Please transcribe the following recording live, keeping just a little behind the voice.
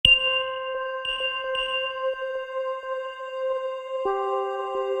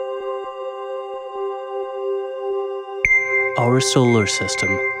Our solar system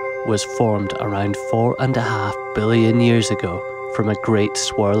was formed around 4.5 billion years ago from a great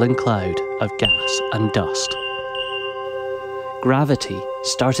swirling cloud of gas and dust. Gravity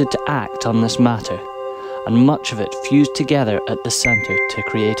started to act on this matter, and much of it fused together at the centre to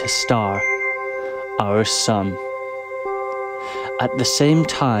create a star, our Sun. At the same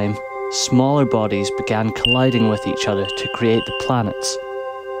time, smaller bodies began colliding with each other to create the planets.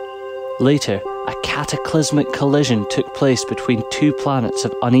 Later, a cataclysmic collision took place between two planets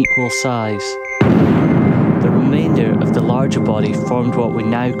of unequal size. The remainder of the larger body formed what we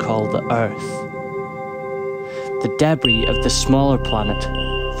now call the Earth. The debris of the smaller planet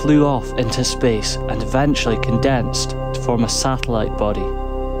flew off into space and eventually condensed to form a satellite body,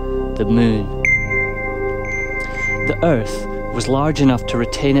 the Moon. The Earth was large enough to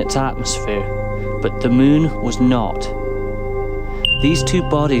retain its atmosphere, but the Moon was not. These two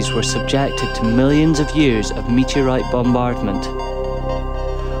bodies were subjected to millions of years of meteorite bombardment.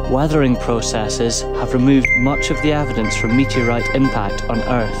 Weathering processes have removed much of the evidence for meteorite impact on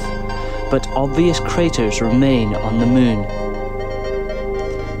Earth, but obvious craters remain on the Moon.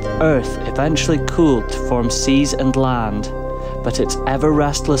 Earth eventually cooled to form seas and land, but its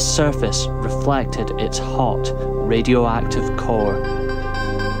ever-restless surface reflected its hot, radioactive core.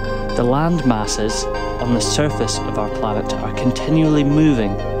 The land masses on the surface of our planet are continually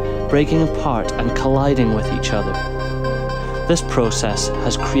moving, breaking apart and colliding with each other. This process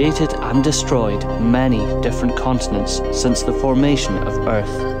has created and destroyed many different continents since the formation of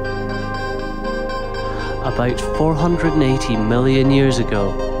Earth. About 480 million years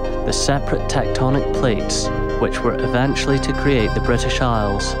ago, the separate tectonic plates, which were eventually to create the British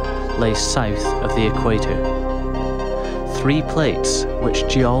Isles, lay south of the equator. Three plates, which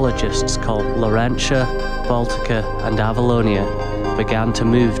geologists call Laurentia, Baltica and Avalonia, began to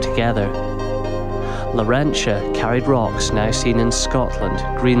move together. Laurentia carried rocks now seen in Scotland,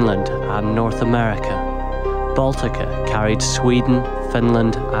 Greenland and North America. Baltica carried Sweden,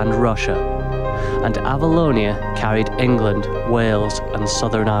 Finland and Russia. And Avalonia carried England, Wales and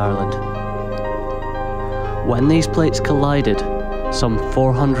Southern Ireland. When these plates collided, some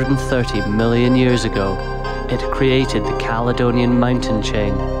 430 million years ago, it created the Caledonian mountain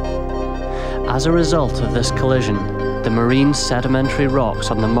chain. As a result of this collision, the marine sedimentary rocks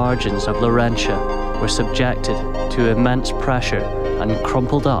on the margins of Laurentia were subjected to immense pressure and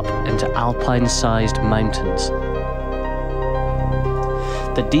crumpled up into alpine-sized mountains.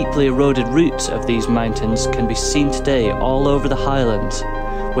 The deeply eroded roots of these mountains can be seen today all over the Highlands,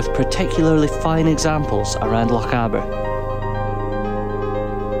 with particularly fine examples around Lochaber.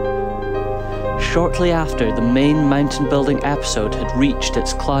 Shortly after the main mountain building episode had reached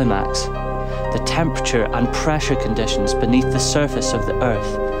its climax, the temperature and pressure conditions beneath the surface of the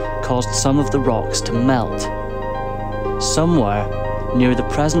Earth caused some of the rocks to melt. Somewhere near the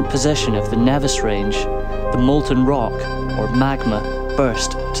present position of the Nevis Range, the molten rock, or magma,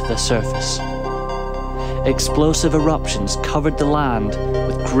 burst to the surface. Explosive eruptions covered the land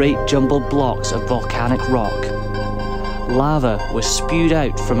with great jumbled blocks of volcanic rock. Lava was spewed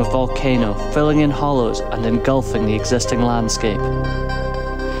out from a volcano, filling in hollows and engulfing the existing landscape.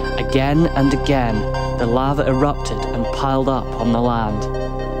 Again and again, the lava erupted and piled up on the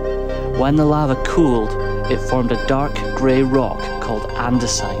land. When the lava cooled, it formed a dark grey rock called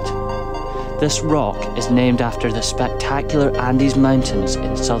andesite. This rock is named after the spectacular Andes Mountains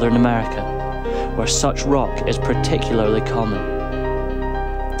in Southern America, where such rock is particularly common.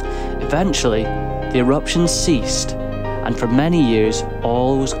 Eventually, the eruptions ceased, and for many years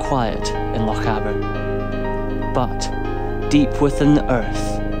all was quiet in Lochaber. But deep within the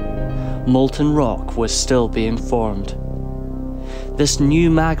Earth, molten rock was still being formed. This new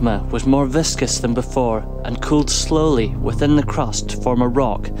magma was more viscous than before and cooled slowly within the crust to form a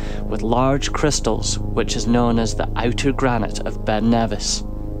rock with large crystals, which is known as the outer granite of Ben Nevis.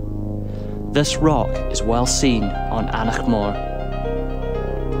 This rock is well seen on Anachmore.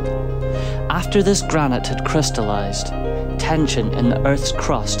 After this granite had crystallized, tension in the Earth's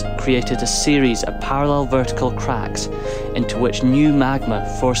crust created a series of parallel vertical cracks into which new magma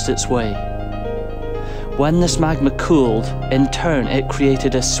forced its way. When this magma cooled, in turn it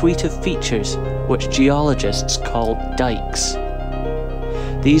created a suite of features which geologists call dikes.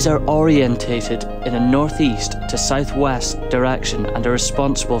 These are orientated in a northeast to southwest direction and are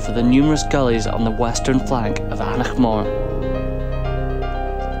responsible for the numerous gullies on the western flank of Anachmore.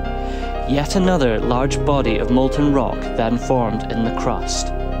 Yet another large body of molten rock then formed in the crust.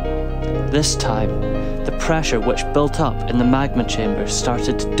 This time, the pressure which built up in the magma chamber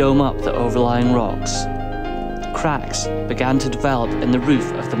started to dome up the overlying rocks. Cracks began to develop in the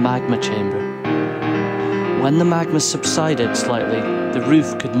roof of the magma chamber. when the magma subsided slightly, the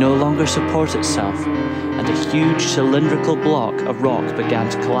roof could no longer support itself, and a huge cylindrical block of rock began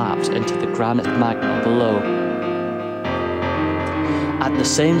to collapse into the granite magma below. At the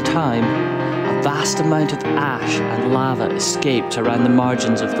same time, a vast amount of ash and lava escaped around the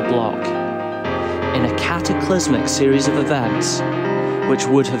margins of the block. In a cataclysmic series of events, which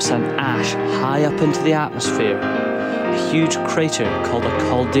would have sent ash high up into the atmosphere, a huge crater called a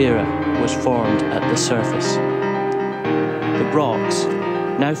caldera was formed at the surface. The rocks,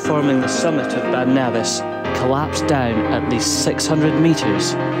 now forming the summit of Ben Nevis, collapsed down at least 600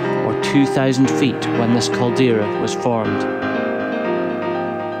 meters, or 2,000 feet, when this caldera was formed.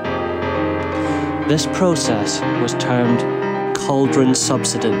 This process was termed cauldron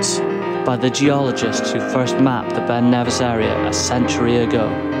subsidence by the geologists who first mapped the Ben Nevis area a century ago.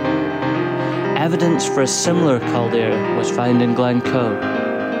 Evidence for a similar caldera was found in Glencoe.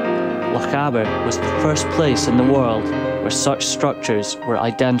 Lochaber was the first place in the world where such structures were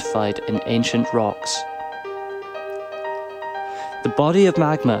identified in ancient rocks. The body of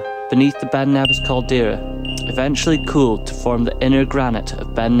magma beneath the Ben Nevis caldera eventually cooled to form the inner granite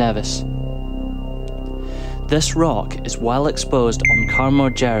of Ben Nevis. This rock is well exposed on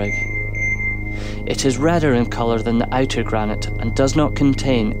Carmor Gerrig. It is redder in colour than the outer granite and does not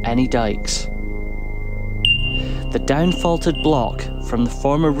contain any dikes. The downfaulted block from the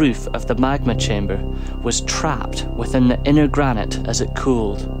former roof of the magma chamber was trapped within the inner granite as it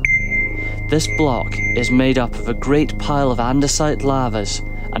cooled. This block is made up of a great pile of andesite lavas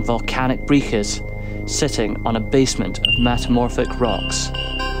and volcanic breccias sitting on a basement of metamorphic rocks.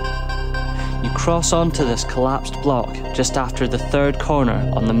 You cross onto this collapsed block just after the third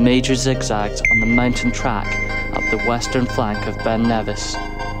corner on the major zigzags on the mountain track up the western flank of Ben Nevis.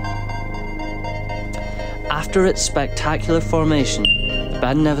 After its spectacular formation, the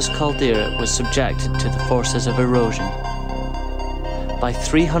Ben Nevis caldera was subjected to the forces of erosion. By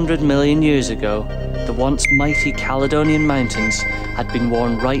 300 million years ago, the once mighty Caledonian mountains had been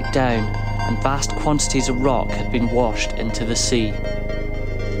worn right down and vast quantities of rock had been washed into the sea.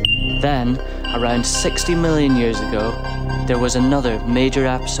 Then, around 60 million years ago, there was another major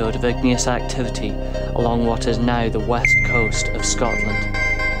episode of igneous activity along what is now the west coast of Scotland.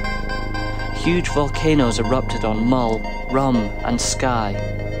 Huge volcanoes erupted on Mull, Rum and Skye.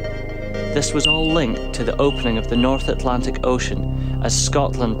 This was all linked to the opening of the North Atlantic Ocean as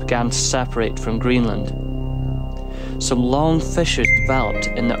Scotland began to separate from Greenland. Some long fissures developed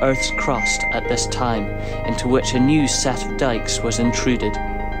in the Earth's crust at this time, into which a new set of dikes was intruded.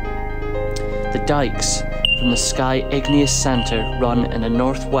 The dikes from the Skye igneous centre run in a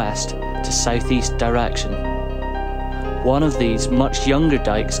northwest to southeast direction. One of these much younger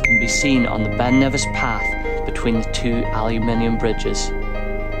dikes can be seen on the Ben Nevis path between the two aluminium bridges.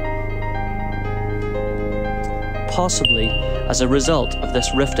 Possibly as a result of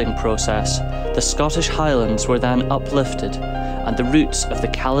this rifting process, the Scottish Highlands were then uplifted and the roots of the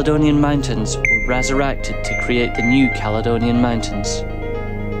Caledonian Mountains were resurrected to create the new Caledonian Mountains.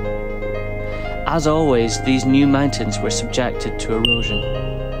 As always, these new mountains were subjected to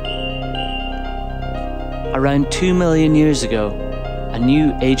erosion. Around 2 million years ago, a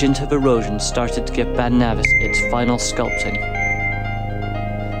new agent of erosion started to give Ben Nevis its final sculpting.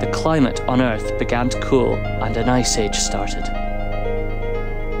 The climate on Earth began to cool and an ice age started.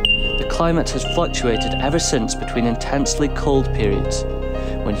 The climate has fluctuated ever since between intensely cold periods,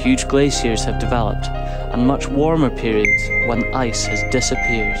 when huge glaciers have developed, and much warmer periods when ice has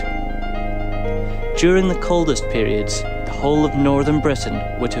disappeared. During the coldest periods, the whole of northern Britain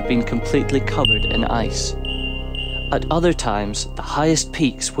would have been completely covered in ice. At other times, the highest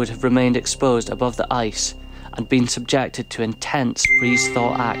peaks would have remained exposed above the ice and been subjected to intense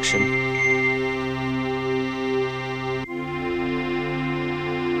freeze-thaw action.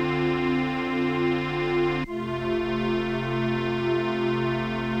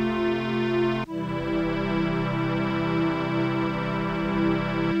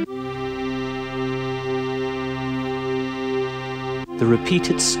 The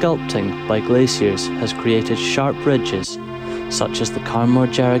repeated sculpting by glaciers has created sharp ridges, such as the Carmor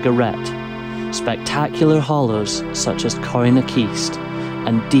Gerrig arête, spectacular hollows, such as Corrynac East,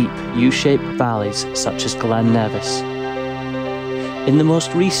 and deep U-shaped valleys, such as Glen Nevis. In the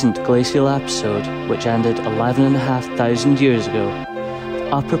most recent glacial episode, which ended 11,500 years ago, the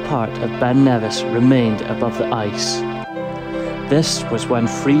upper part of Ben Nevis remained above the ice. This was when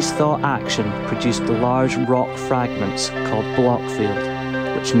freeze-thaw action produced the large rock fragments called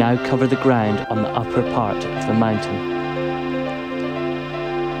blockfield, which now cover the ground on the upper part of the mountain.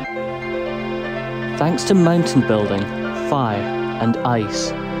 Thanks to mountain building, fire and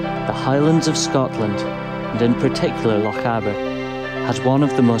ice, the Highlands of Scotland, and in particular Lochaber, has one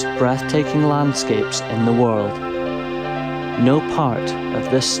of the most breathtaking landscapes in the world. No part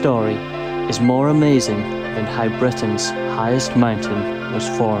of this story is more amazing than how Britain's highest mountain was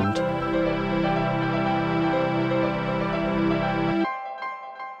formed.